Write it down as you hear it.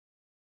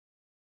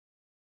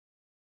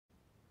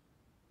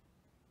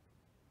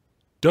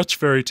Dutch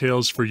Fairy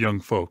Tales for Young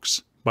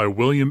Folks by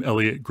William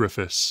Elliot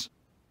GRIFFIS.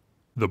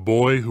 The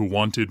Boy Who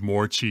Wanted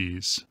More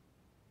Cheese.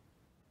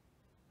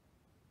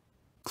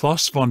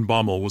 Klaus von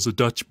Bommel was a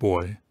Dutch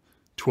boy,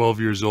 12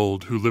 years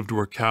old, who lived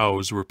where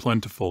cows were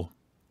plentiful.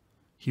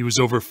 He was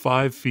over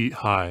 5 feet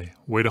high,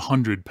 weighed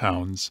 100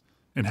 pounds,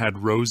 and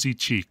had rosy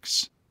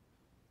cheeks.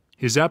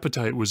 His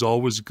appetite was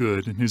always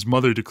good, and his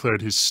mother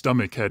declared his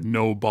stomach had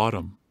no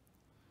bottom.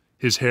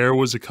 His hair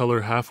was a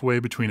color halfway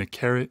between a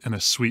carrot and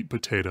a sweet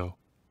potato.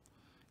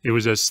 It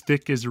was as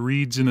thick as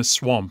reeds in a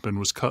swamp and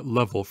was cut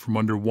level from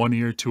under one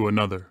ear to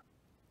another.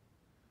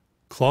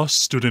 Klaus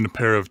stood in a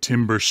pair of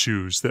timber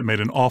shoes that made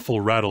an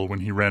awful rattle when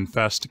he ran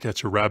fast to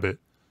catch a rabbit,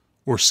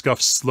 or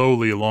scuffed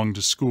slowly along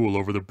to school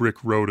over the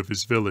brick road of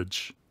his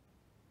village.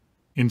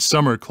 In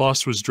summer,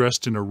 Klaus was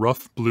dressed in a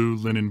rough blue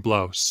linen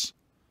blouse.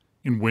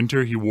 In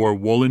winter, he wore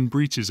woolen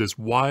breeches as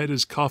wide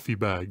as coffee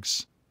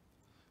bags.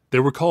 They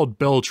were called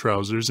bell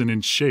trousers and in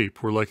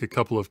shape were like a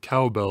couple of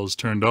cowbells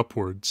turned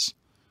upwards.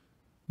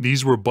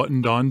 These were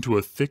buttoned on to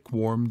a thick,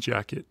 warm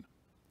jacket.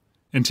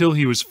 Until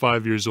he was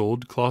 5 years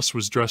old, Klaus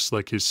was dressed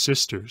like his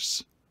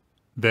sisters.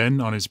 Then,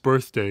 on his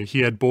birthday,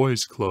 he had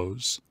boys'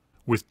 clothes,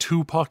 with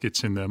 2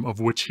 pockets in them of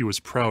which he was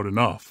proud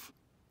enough.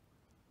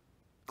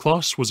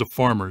 Klaus was a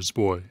farmer's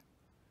boy.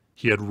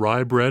 He had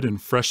rye bread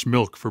and fresh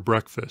milk for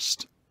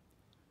breakfast.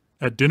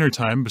 At dinner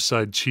time,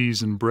 beside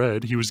cheese and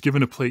bread, he was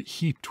given a plate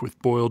heaped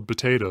with boiled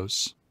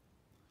potatoes.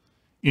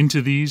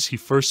 Into these he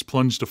first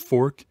plunged a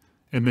fork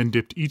and then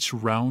dipped each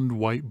round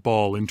white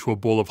ball into a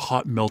bowl of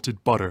hot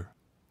melted butter.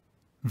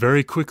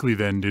 Very quickly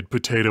then did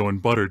potato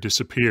and butter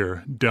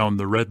disappear down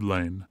the red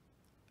lane.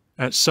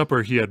 At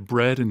supper he had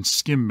bread and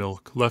skim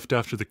milk left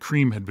after the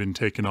cream had been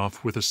taken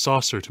off with a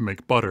saucer to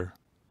make butter.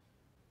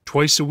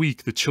 Twice a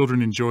week the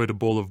children enjoyed a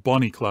bowl of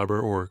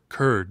bonnyclabber or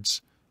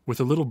curds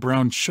with a little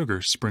brown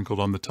sugar sprinkled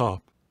on the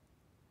top.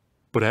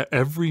 But at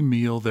every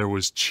meal there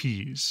was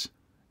cheese,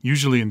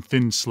 usually in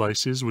thin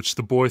slices which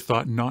the boy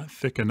thought not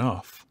thick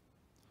enough.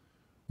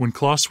 When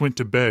Klaus went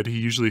to bed, he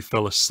usually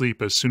fell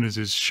asleep as soon as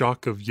his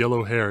shock of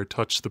yellow hair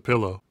touched the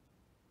pillow.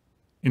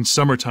 In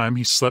summertime,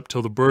 he slept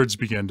till the birds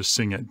began to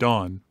sing at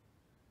dawn.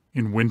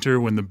 In winter,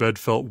 when the bed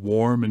felt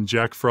warm and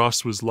Jack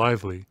Frost was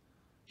lively,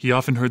 he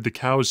often heard the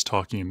cows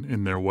talking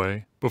in their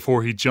way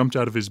before he jumped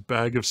out of his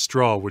bag of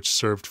straw which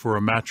served for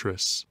a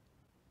mattress.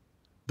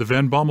 The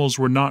Van Bommels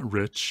were not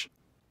rich,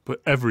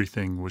 but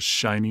everything was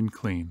shining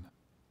clean.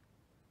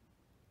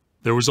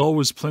 There was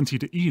always plenty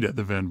to eat at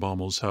the Van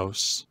Bommels'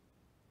 house.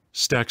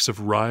 Stacks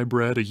of rye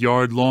bread, a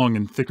yard long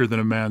and thicker than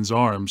a man's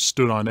arm,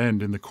 stood on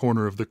end in the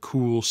corner of the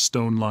cool,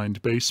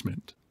 stone-lined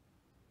basement.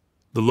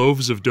 The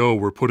loaves of dough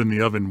were put in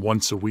the oven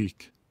once a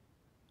week.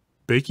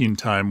 Baking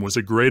time was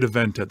a great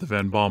event at the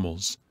Van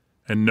Bommels,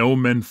 and no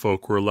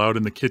menfolk were allowed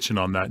in the kitchen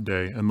on that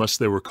day unless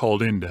they were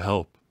called in to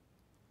help.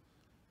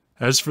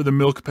 As for the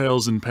milk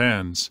pails and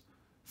pans,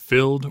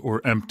 filled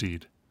or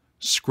emptied,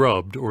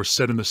 scrubbed or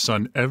set in the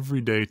sun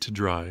every day to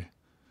dry,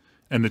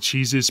 and the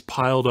cheeses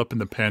piled up in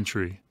the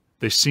pantry,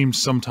 they seemed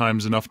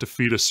sometimes enough to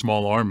feed a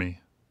small army.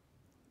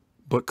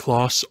 But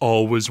Klaus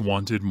always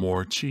wanted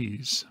more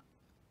cheese.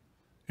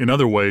 In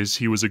other ways,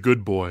 he was a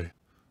good boy,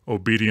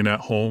 obedient at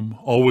home,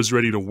 always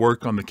ready to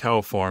work on the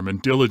cow farm,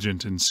 and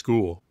diligent in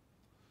school.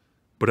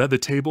 But at the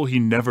table he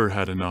never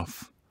had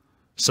enough.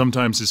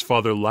 Sometimes his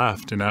father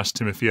laughed and asked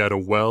him if he had a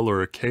well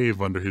or a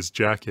cave under his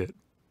jacket.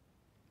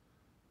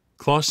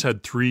 Klaus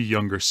had 3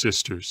 younger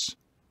sisters,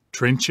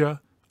 Trentje,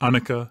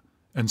 Anneke,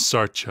 and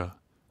Saartje,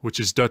 which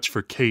is Dutch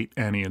for Kate,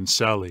 Annie, and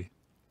Sally.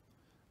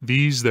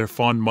 These, their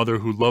fond mother,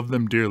 who loved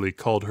them dearly,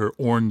 called her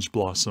orange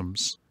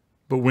blossoms.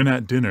 But when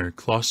at dinner,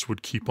 Klaus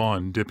would keep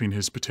on dipping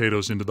his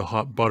potatoes into the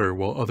hot butter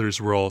while others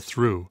were all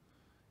through.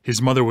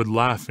 His mother would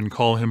laugh and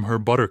call him her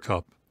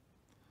buttercup.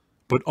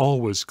 But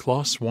always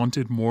Klaus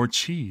wanted more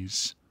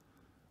cheese.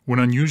 When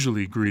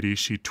unusually greedy,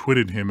 she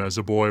twitted him as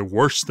a boy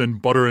worse than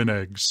butter and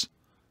eggs.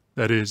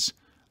 That is,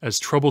 as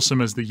troublesome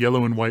as the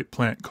yellow and white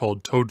plant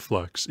called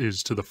toadflax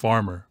is to the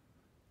farmer.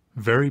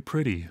 Very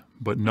pretty,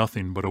 but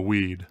nothing but a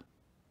weed.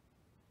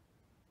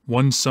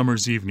 One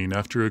summer's evening,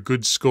 after a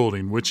good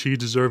scolding, which he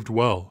deserved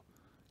well,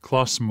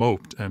 Klaus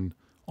moped and,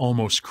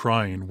 almost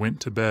crying, went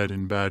to bed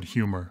in bad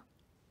humor.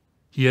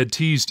 He had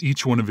teased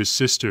each one of his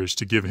sisters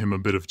to give him a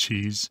bit of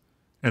cheese,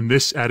 and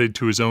this added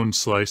to his own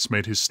slice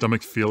made his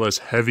stomach feel as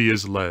heavy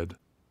as lead.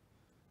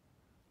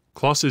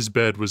 Klaus's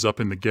bed was up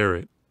in the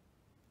garret.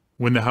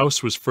 When the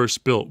house was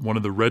first built, one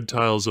of the red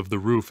tiles of the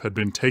roof had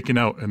been taken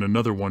out and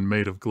another one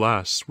made of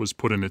glass was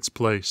put in its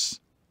place.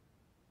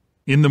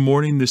 In the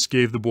morning this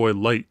gave the boy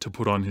light to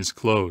put on his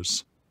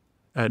clothes.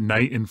 At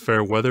night in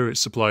fair weather it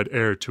supplied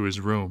air to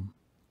his room.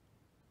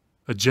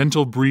 A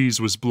gentle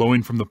breeze was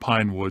blowing from the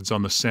pine woods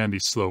on the sandy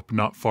slope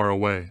not far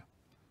away.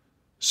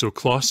 So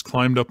Klaus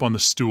climbed up on the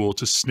stool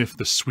to sniff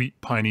the sweet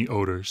piney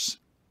odors.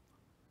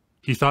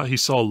 He thought he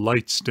saw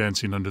lights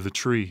dancing under the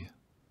tree.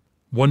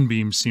 One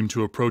beam seemed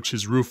to approach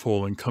his roof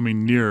hole and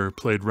coming nearer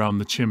played round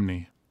the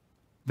chimney.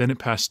 Then it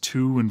passed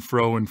to and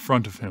fro in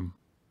front of him.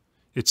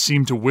 It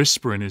seemed to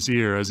whisper in his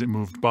ear as it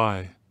moved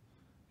by.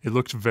 It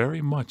looked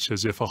very much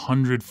as if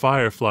 100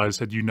 fireflies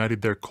had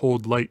united their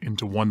cold light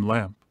into one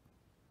lamp.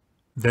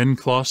 Then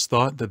Klaus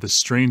thought that the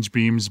strange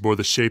beams bore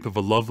the shape of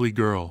a lovely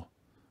girl,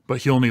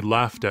 but he only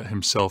laughed at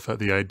himself at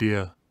the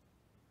idea.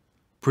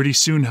 Pretty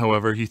soon,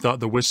 however, he thought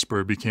the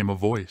whisper became a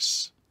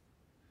voice.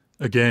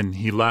 Again,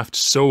 he laughed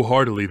so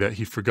heartily that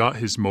he forgot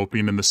his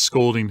moping and the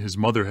scolding his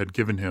mother had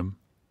given him.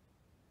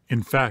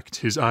 In fact,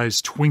 his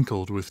eyes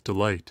twinkled with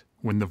delight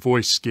when the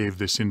voice gave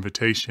this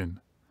invitation.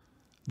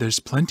 "There's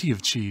plenty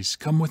of cheese,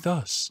 come with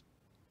us."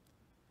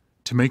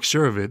 To make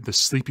sure of it, the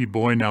sleepy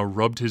boy now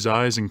rubbed his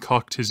eyes and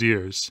cocked his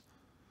ears.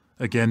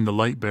 Again the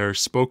light-bearer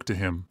spoke to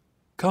him.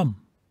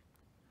 "Come."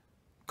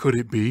 Could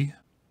it be?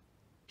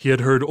 He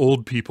had heard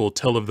old people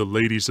tell of the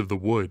ladies of the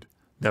wood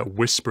that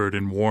whispered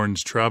and warned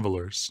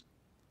travelers.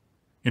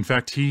 In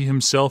fact, he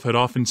himself had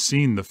often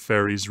seen the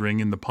fairies' ring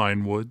in the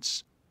pine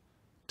woods.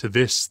 To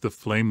this the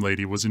flame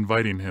lady was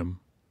inviting him.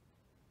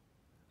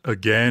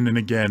 Again and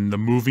again the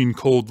moving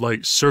cold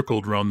light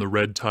circled round the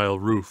red tile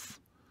roof,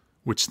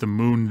 which the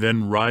moon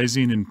then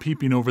rising and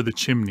peeping over the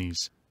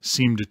chimneys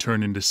seemed to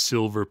turn into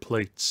silver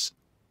plates.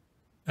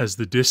 As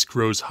the disk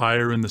rose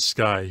higher in the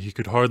sky, he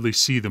could hardly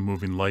see the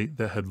moving light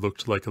that had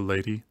looked like a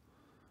lady,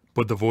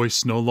 but the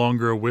voice, no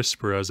longer a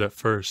whisper as at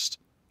first,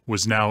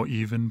 was now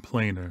even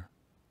plainer.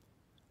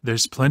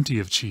 "There's plenty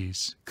of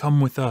cheese.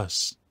 Come with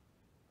us."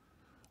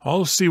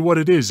 "I'll see what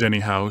it is,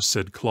 anyhow,"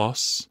 said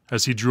Klaus,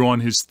 as he drew on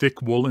his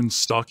thick woolen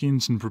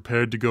stockings and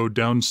prepared to go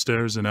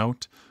downstairs and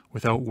out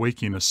without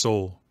waking a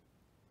soul.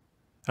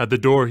 At the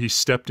door he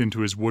stepped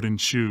into his wooden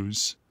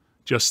shoes.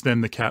 Just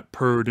then the cat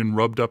purred and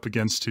rubbed up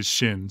against his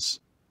shins.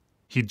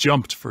 He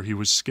jumped, for he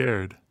was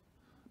scared,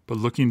 but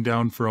looking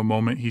down for a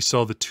moment he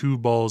saw the 2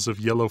 balls of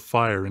yellow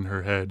fire in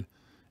her head,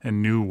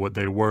 and knew what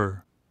they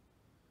were.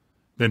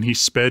 Then he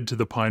sped to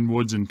the pine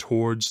woods and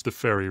towards the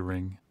fairy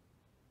ring.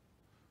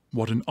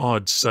 What an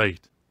odd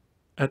sight!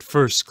 At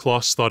first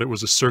Klaus thought it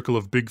was a circle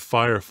of big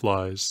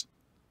fireflies.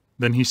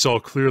 Then he saw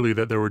clearly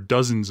that there were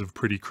dozens of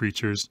pretty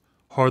creatures,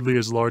 hardly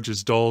as large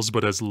as dolls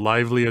but as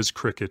lively as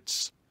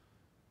crickets.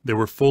 They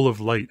were full of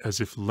light as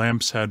if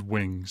lamps had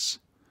wings.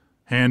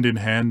 Hand in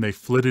hand they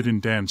flitted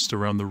and danced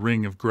around the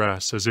ring of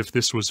grass as if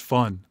this was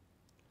fun.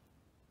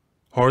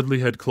 Hardly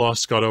had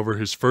Klaus got over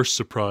his first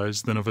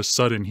surprise than of a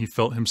sudden he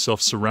felt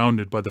himself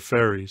surrounded by the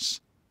fairies.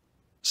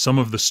 Some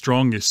of the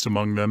strongest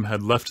among them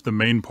had left the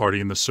main party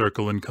in the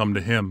circle and come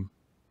to him.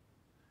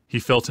 He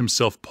felt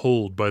himself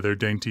pulled by their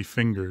dainty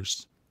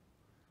fingers.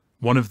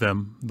 One of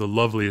them, the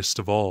loveliest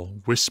of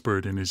all,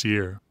 whispered in his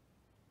ear,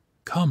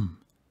 "Come,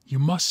 you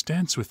must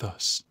dance with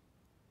us."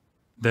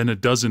 Then a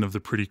dozen of the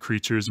pretty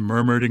creatures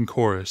murmured in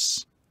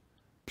chorus,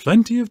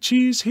 "Plenty of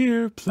cheese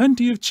here,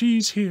 plenty of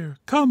cheese here,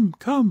 come,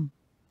 come."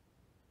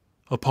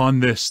 Upon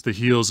this the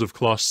heels of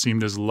Klaus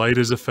seemed as light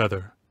as a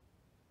feather.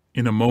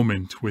 In a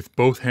moment, with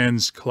both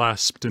hands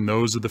clasped in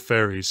those of the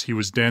fairies, he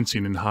was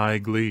dancing in high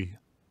glee.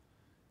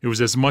 It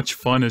was as much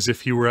fun as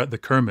if he were at the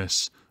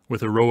kermiss,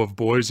 with a row of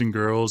boys and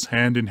girls,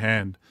 hand in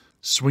hand,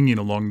 swinging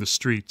along the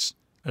streets,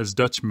 as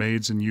Dutch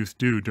maids and youth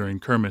do during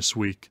kermiss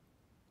week.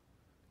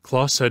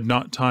 Klaus had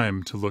not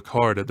time to look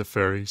hard at the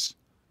fairies,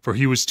 for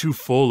he was too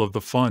full of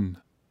the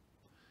fun.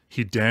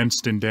 He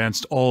danced and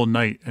danced all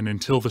night and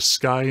until the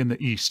sky in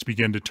the east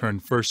began to turn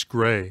first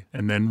gray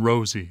and then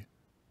rosy.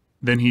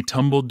 Then he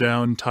tumbled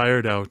down,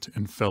 tired out,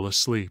 and fell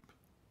asleep.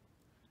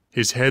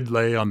 His head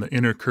lay on the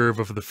inner curve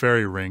of the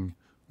fairy ring,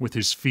 with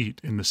his feet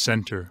in the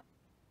center.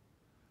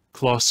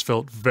 Klaus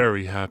felt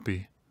very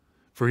happy,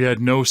 for he had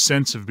no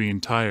sense of being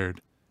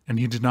tired, and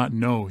he did not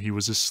know he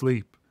was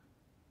asleep.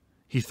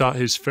 He thought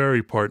his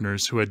fairy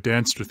partners who had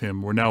danced with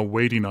him were now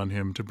waiting on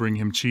him to bring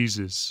him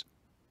cheeses.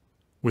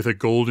 With a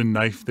golden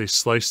knife they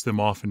sliced them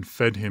off and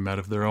fed him out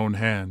of their own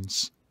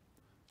hands.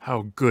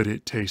 How good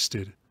it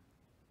tasted!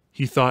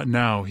 He thought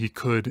now he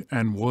could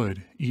and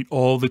would eat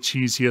all the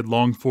cheese he had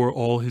longed for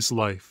all his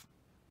life.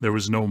 There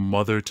was no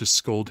mother to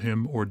scold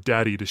him or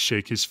daddy to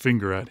shake his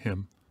finger at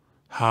him.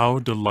 How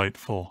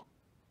delightful!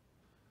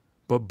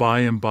 But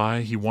by and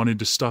by he wanted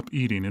to stop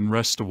eating and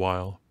rest a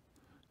while.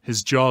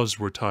 His jaws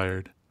were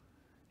tired.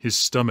 His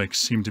stomach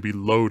seemed to be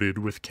loaded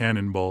with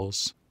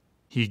cannonballs.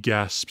 He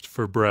gasped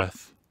for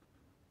breath.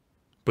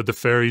 But the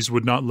fairies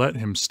would not let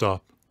him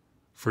stop,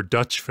 for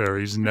Dutch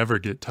fairies never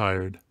get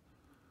tired.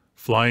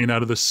 Flying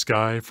out of the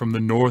sky from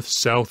the north,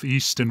 south,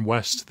 east, and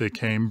west they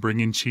came,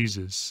 bringing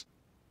cheeses.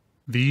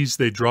 These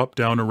they dropped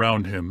down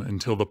around him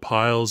until the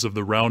piles of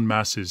the round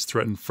masses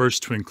threatened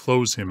first to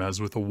enclose him as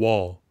with a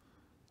wall,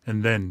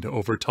 and then to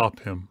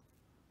overtop him.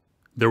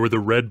 There were the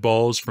red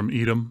balls from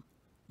Edam,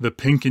 the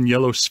pink and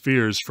yellow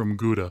spheres from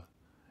Gouda,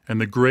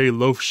 and the gray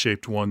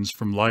loaf-shaped ones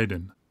from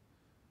Leiden.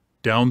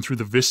 Down through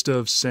the vista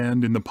of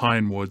sand in the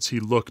pine woods he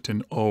looked,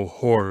 and oh,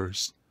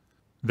 horrors!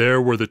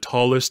 There were the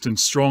tallest and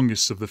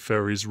strongest of the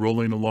fairies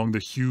rolling along the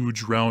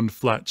huge round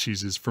flat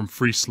cheeses from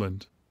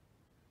Friesland.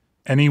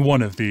 Any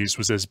one of these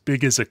was as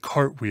big as a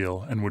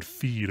cartwheel and would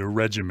feed a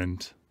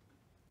regiment.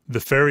 The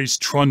fairies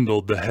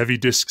trundled the heavy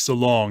discs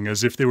along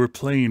as if they were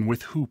playing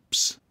with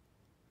hoops.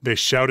 They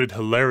shouted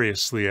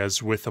hilariously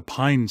as with a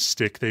pine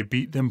stick they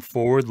beat them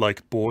forward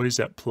like boys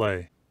at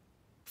play.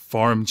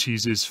 Farm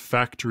cheeses,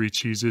 factory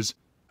cheeses,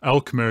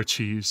 Alkmaar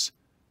cheese,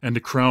 and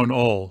to crown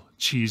all,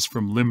 cheese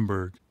from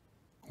Limburg,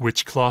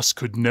 which Klaas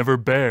could never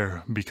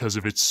bear because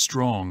of its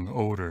strong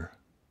odor.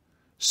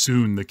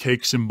 Soon the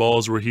cakes and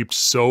balls were heaped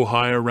so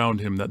high around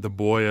him that the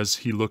boy, as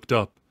he looked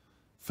up,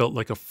 felt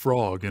like a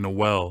frog in a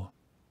well.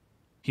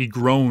 He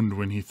groaned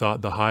when he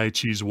thought the high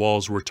cheese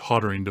walls were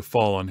tottering to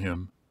fall on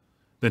him.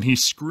 Then he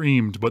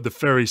screamed, but the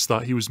fairies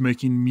thought he was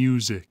making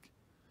music.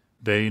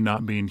 They,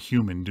 not being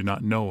human, do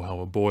not know how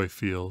a boy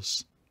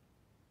feels.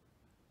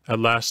 At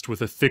last,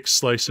 with a thick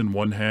slice in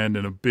one hand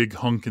and a big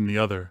hunk in the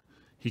other,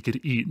 he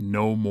could eat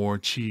no more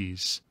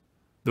cheese,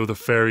 though the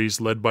fairies,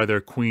 led by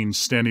their queen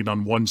standing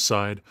on one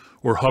side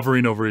or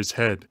hovering over his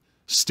head,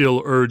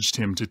 still urged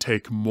him to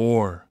take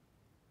more.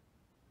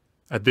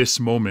 At this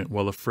moment,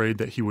 while afraid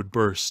that he would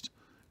burst,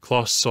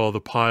 Klaas saw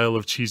the pile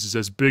of cheeses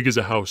as big as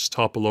a house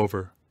topple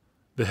over.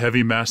 The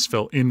heavy mass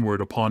fell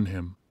inward upon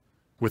him.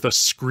 With a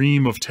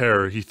scream of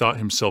terror, he thought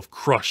himself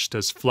crushed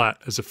as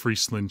flat as a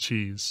Friesland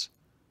cheese.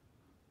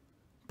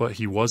 But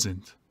he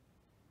wasn't.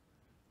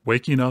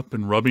 Waking up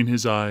and rubbing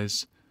his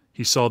eyes,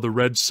 he saw the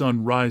red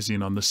sun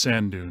rising on the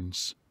sand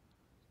dunes.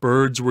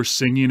 Birds were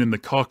singing and the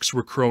cocks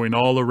were crowing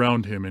all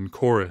around him in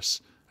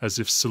chorus, as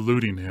if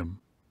saluting him.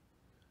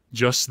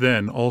 Just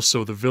then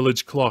also the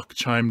village clock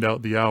chimed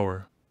out the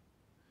hour.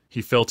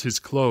 He felt his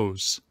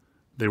clothes.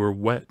 They were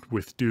wet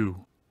with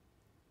dew.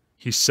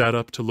 He sat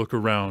up to look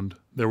around.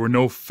 There were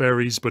no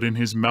fairies, but in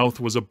his mouth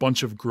was a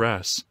bunch of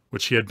grass,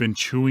 which he had been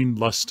chewing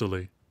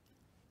lustily.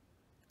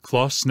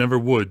 Klaas never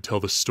would tell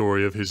the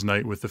story of his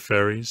night with the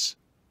fairies,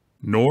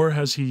 nor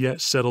has he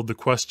yet settled the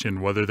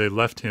question whether they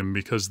left him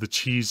because the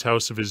cheese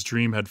house of his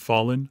dream had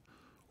fallen,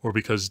 or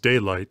because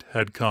daylight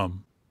had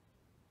come.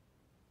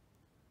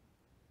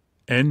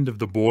 End of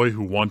The Boy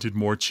Who Wanted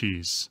More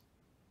Cheese.